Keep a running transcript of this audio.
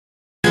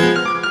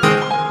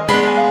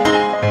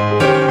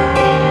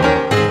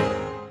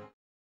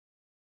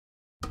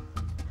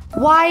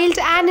Wild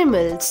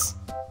animals.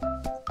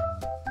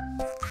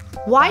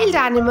 Wild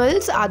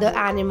animals are the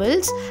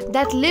animals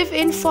that live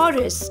in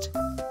forest.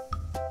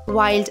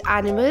 Wild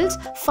animals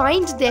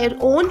find their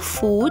own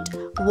food,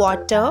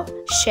 water,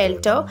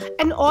 shelter,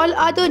 and all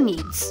other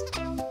needs.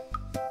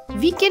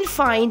 We can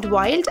find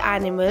wild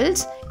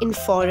animals in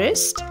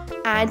forest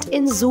and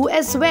in zoo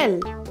as well.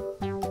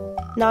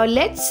 Now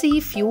let's see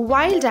few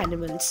wild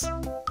animals.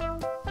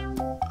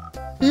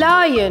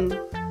 Lion.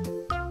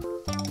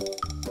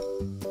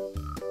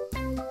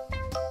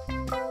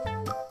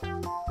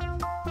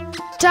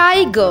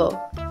 Tiger.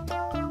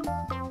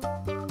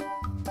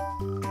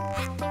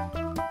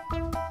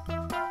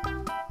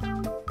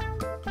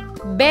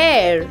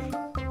 Bear.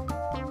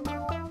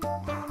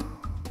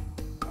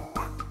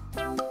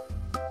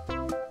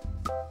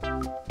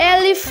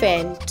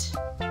 Elephant.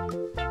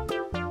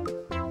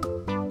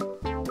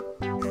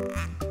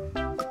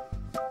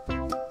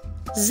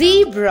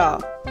 Zebra.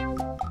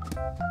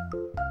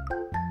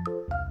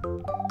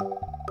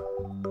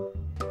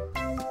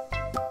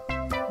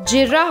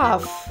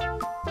 Giraffe.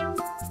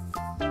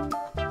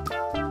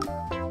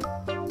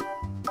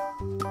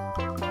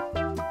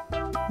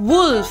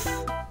 Wolf.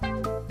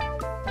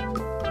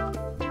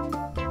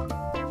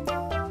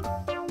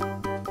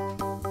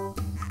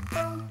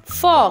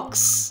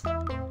 Fox.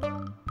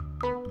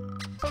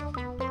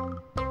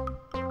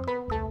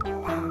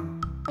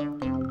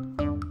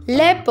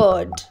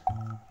 Leopard.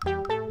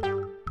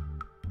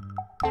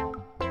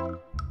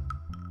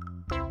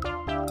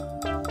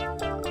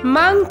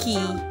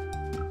 Monkey.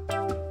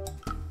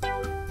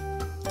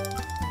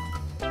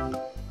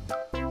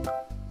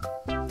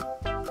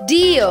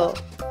 Deer.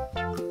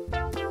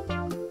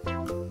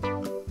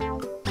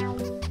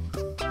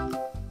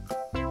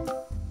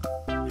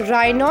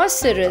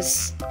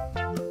 Rhinoceros.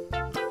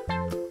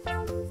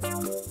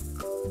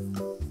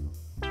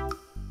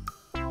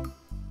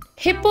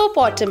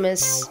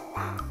 Hippopotamus.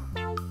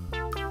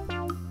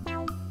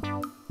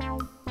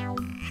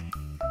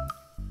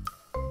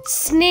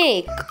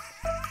 Snake.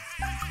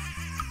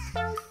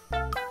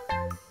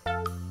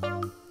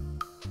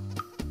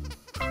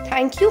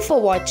 Thank you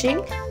for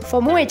watching.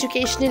 For more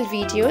educational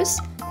videos,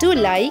 do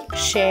like,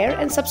 share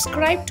and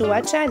subscribe to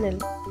our channel.